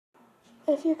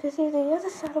If you could see the other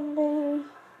side of me,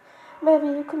 maybe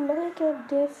you could make a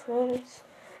difference.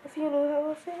 If you know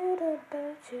how I feel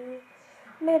about you,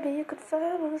 maybe you could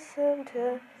find me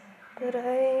sometime. But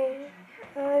I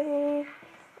can't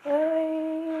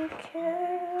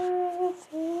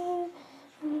feel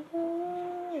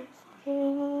nothing.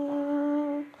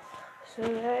 So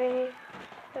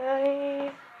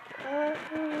I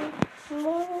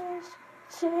must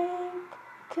take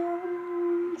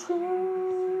control.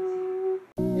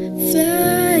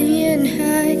 Flying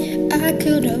high, I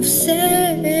could have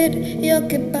said your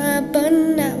goodbye, but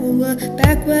now we're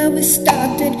back where we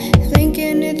started,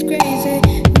 thinking it's crazy.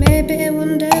 Maybe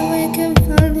one day we can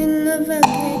fall in love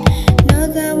again. Now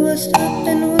that we're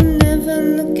stopping, we're never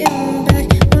looking back.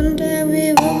 One day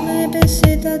we will maybe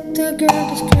see that the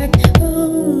ground is cracked.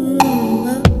 Oh,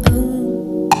 oh, oh,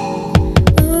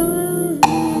 oh,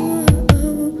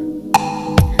 oh.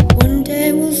 One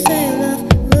day we'll say love,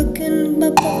 looking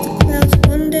up at the clouds.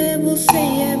 One day we'll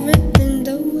say everything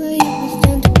the way it was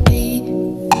meant to be.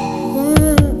 Oh,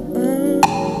 oh.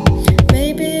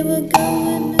 Maybe we're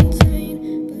going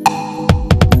insane,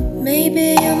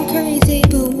 maybe I'm crazy,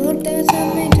 but what does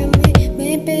that mean to me?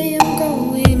 Maybe I'm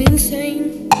going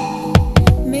insane.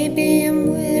 Maybe I'm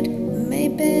weird,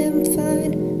 maybe I'm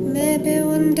fine. Maybe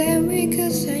one day we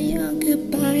could say our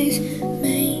goodbyes.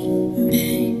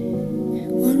 Maybe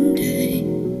one day,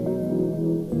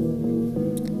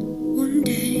 one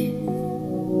day.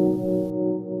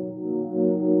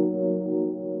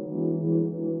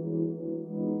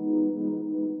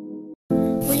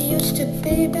 We used to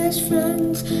be best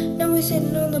friends, now we're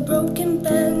sitting on the broken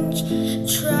bench.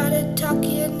 Try to talk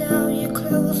you now, you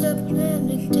close up and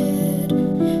we did.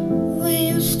 We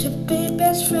used to be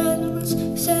best friends,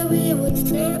 said we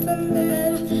would never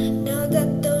live. Now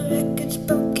that the record's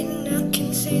broken, I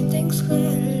can see things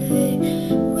clearly.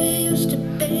 We used to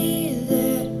be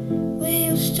there, we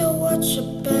used to watch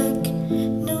it back.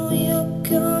 Now you're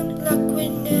gone, like we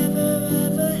never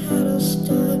ever had a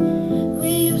start. We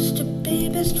used to be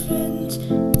best friends,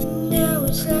 now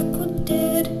it's like we're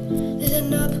dead.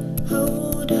 Listen up,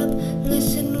 hold up,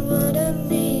 listen what I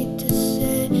need to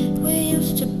say. We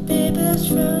used to be best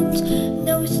friends,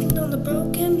 now we're sitting on the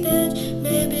broken bench.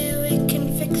 Maybe we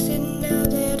can fix it now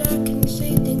that I can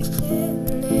see things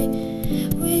clearly.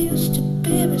 We used to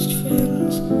be best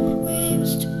friends, we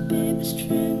used to be best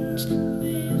friends.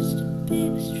 We used to be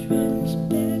best friends,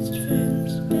 best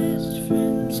friends, best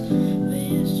friends. We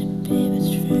used to be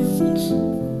best friends.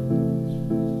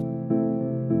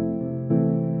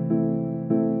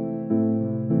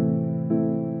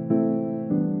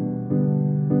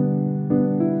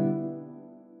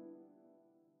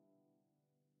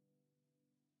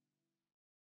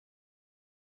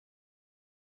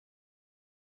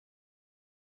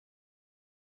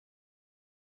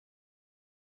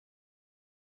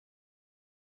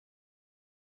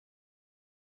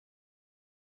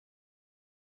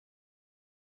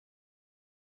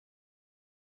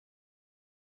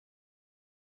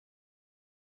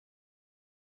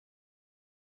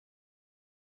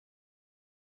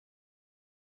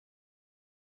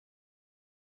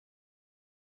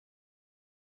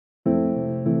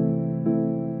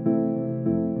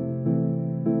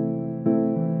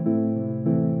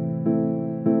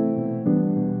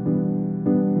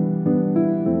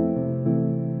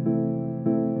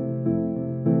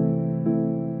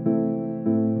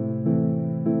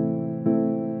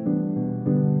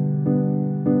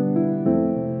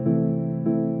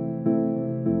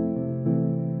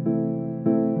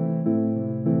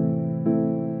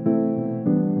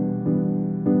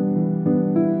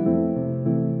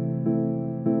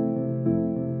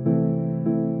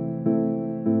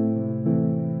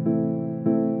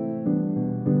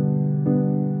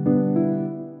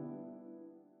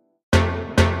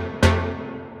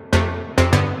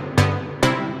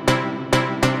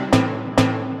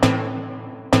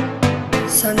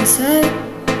 Sunset,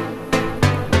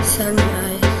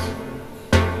 sunrise,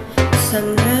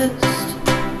 sunrest,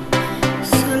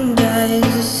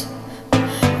 sunrise.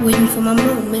 Waiting for my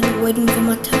moment, waiting for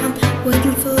my time,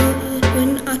 waiting for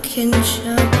when I can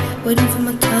shine. Waiting for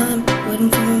my time,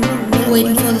 waiting for my moment,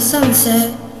 waiting for the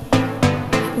sunset,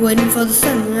 waiting for the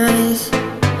sunrise.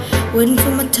 Waiting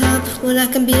for my time when I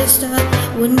can be a star.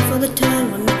 Waiting for the time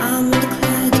when I'm in the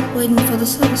clouds. Waiting for the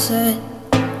sunset,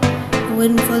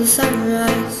 waiting for the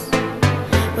sunrise.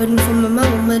 Waiting for my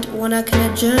moment when I can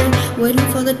adjourn. Waiting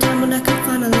for the time when I can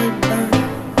finally burn.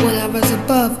 When I rise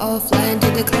above, I'll fly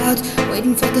into the clouds.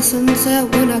 Waiting for the sunset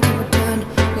when I can return.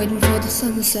 Waiting for the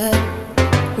sunset,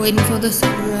 waiting for the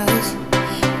sunrise.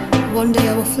 One day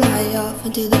I will fly off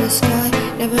into the sky.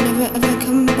 Never, never, ever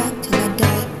come back till I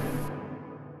die.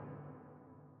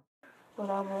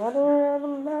 I'm running around the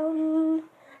mountain,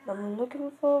 I'm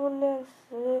looking for an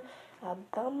answer. I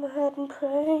bow my head and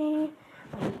pray,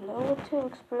 I know what to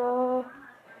explore.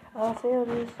 I feel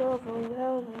this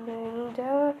overwhelming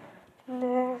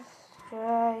darkness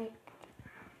strike.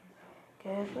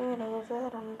 Cause I know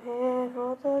that I'm here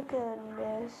for the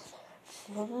goodness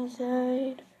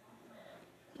inside.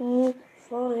 If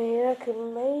only I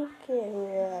could make it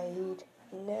right.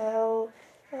 Now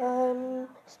I'm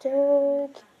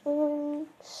stuck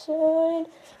inside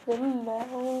the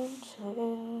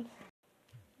mountain.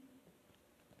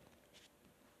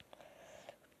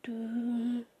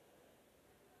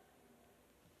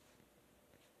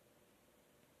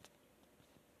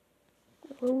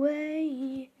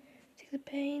 Away, take the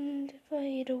pain to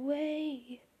fade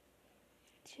away.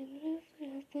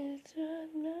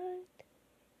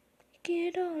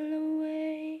 Get all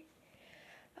away.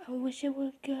 I wish it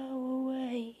would go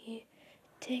away.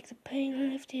 Take the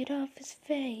pain, lift it off his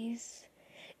face.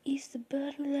 Ease the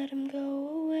burden, let him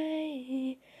go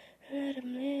away. Let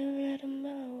him live, let him go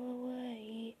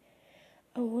away.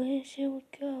 I wish it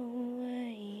would go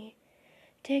away.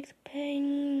 Take the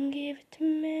pain, give it to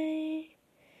me.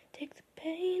 Take the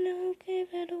pain, oh,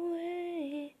 give it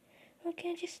away. Oh,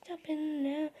 can't you stop it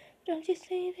now? Don't you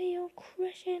see that you're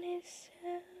crushing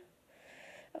itself?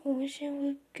 I wish it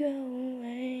would go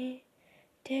away.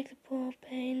 Take the poor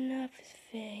pain off his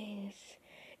face.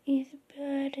 Ease the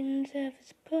burdens of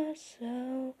his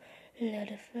puzzle. Let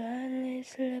it finally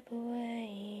slip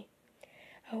away.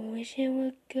 I wish it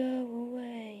would go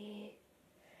away.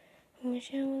 I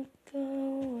wish it would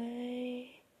go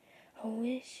away. I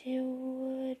wish it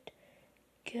would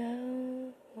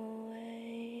go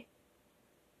away.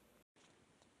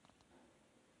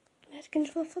 Asking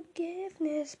for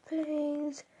forgiveness,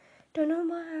 please. Don't know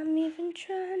why I'm even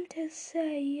trying to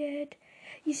say it.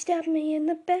 You stabbed me in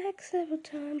the back several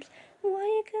times. Why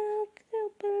you gotta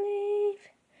still believe?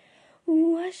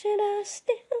 Why should I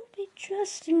still be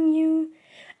trusting you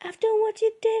after what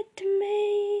you did to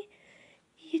me?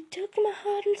 You took my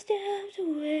heart and stabbed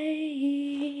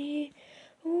away.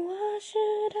 Why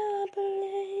should I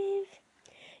believe?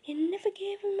 You never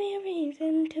gave me a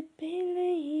reason to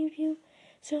believe you.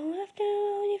 So after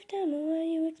all you've done, why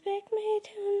you expect me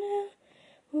to now?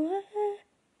 Why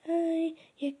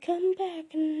you come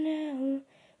back now?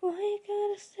 Why you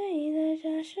gotta say that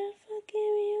I should forgive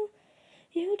you?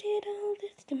 You did all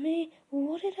this to me,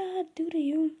 what did I do to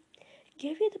you?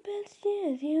 Gave you the best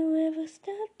years you ever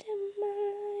stopped in my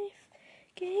life.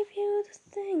 Gave you the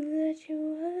thing that you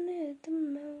wanted the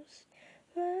most.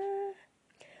 Why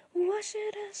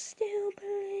should I still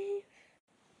believe?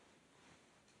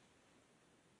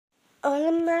 All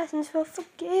I'm asking for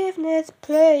forgiveness,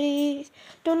 please.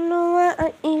 Don't know why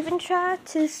I even tried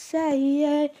to say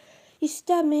it. You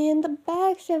stabbed me in the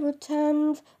back several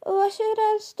times. Why should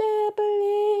I still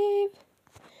believe?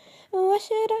 Why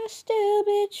should I still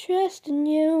be trusting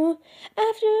you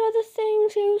after all the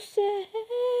things you said?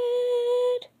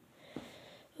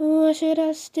 Why should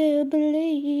I still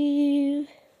believe?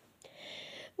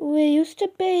 We used to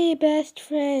be best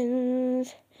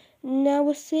friends. Now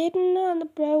we're sitting on the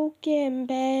broken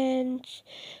bench.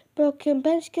 Broken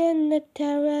bench gonna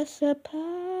tear us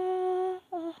apart.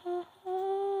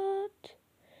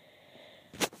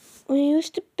 We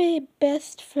used to be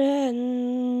best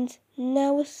friends.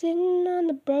 Now we're sitting on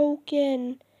the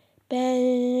broken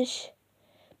bench.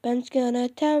 Bench gonna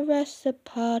tear us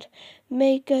apart.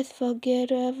 Make us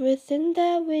forget everything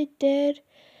that we did.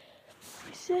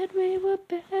 We said we were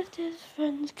best as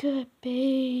friends could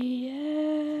be,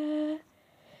 yeah.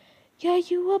 Yeah,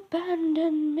 you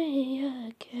abandoned me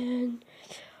again.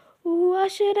 Why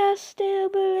should I still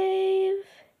believe?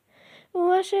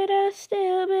 Why should I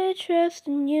still be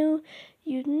trusting you?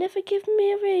 You'd never give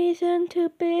me a reason to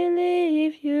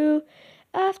believe you.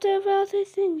 After all the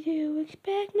things you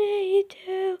expect me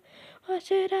to, why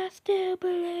should I still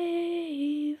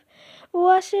believe?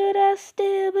 Why should I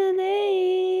still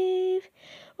believe?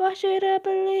 Why should I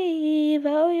believe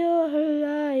all your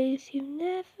lies? You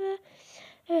never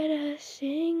said a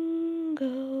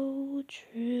single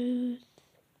truth.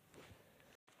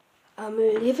 I'm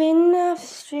living off the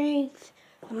streets,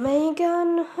 I ain't got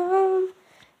no home.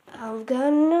 I've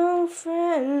got no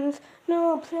friends,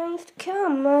 no plans to call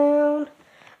my own.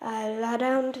 I lie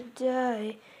down to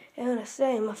die, and I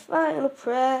say my final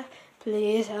prayer.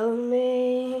 Please help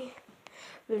me,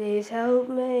 please help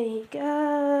me,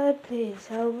 God, please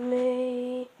help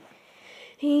me.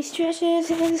 He stretches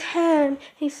his hand,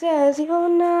 he says you're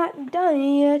not done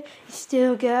yet. You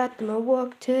still got my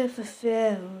work to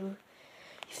fulfill.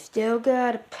 You still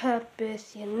got a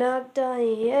purpose, you're not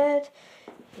done yet.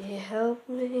 You help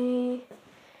me.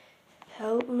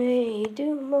 help me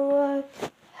do my work,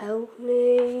 help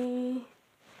me.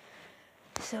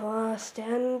 So I'll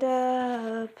stand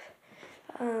up,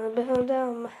 I'll bow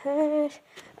down my head,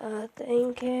 I'll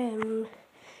thank him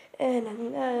in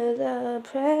another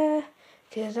prayer,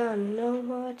 'cause I know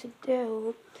what to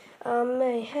do. I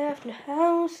may have no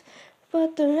house,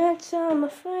 but the rats are my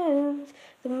friends,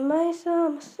 the mice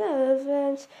are my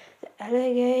servants, the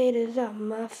alligators are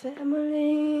my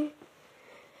family.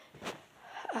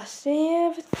 I see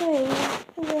everything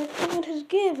that God has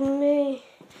given me,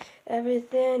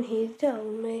 everything He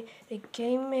told me, it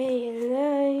gave me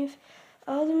life.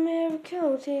 All the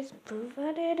miracles He's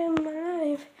provided in my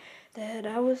life that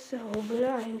I was so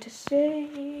blind to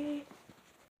see.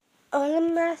 All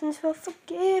I'm asking for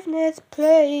forgiveness,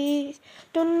 please.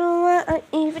 Don't know what I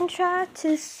even tried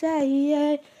to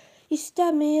say. You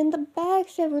stabbed me in the back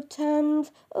several times.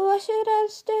 Why should I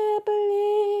still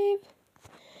believe?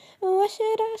 Why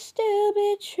should I still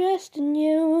be trusting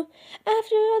you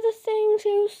after all the things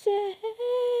you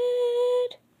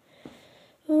said?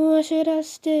 Why should I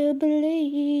still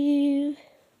believe?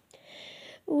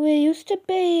 We used to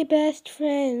be best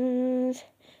friends.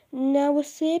 Now we're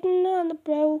sitting on the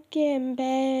broken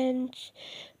bench.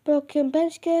 Broken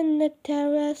bench gonna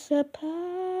tear us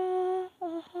apart.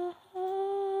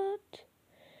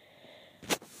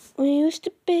 We used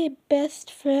to be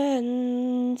best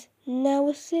friends. Now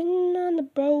we're sitting on the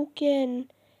broken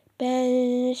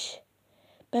bench.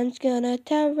 Bench gonna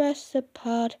tear us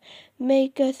apart.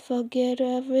 Make us forget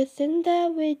everything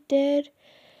that we did.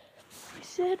 We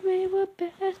said we were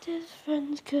best as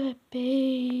friends could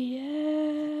be,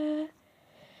 yeah.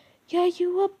 Yeah,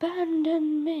 you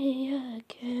abandoned me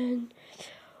again.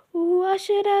 Why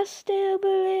should I still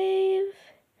believe?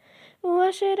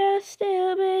 Why should I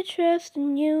still be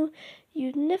trusting you?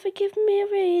 You'd never give me a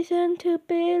reason to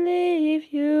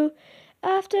believe you.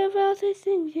 After all the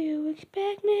things you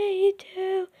expect me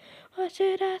to, why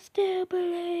should I still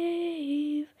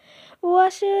believe? Why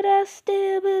should I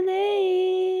still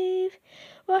believe?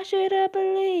 Why should I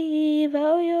believe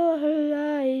all your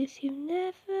lies? You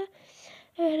never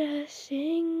let us see.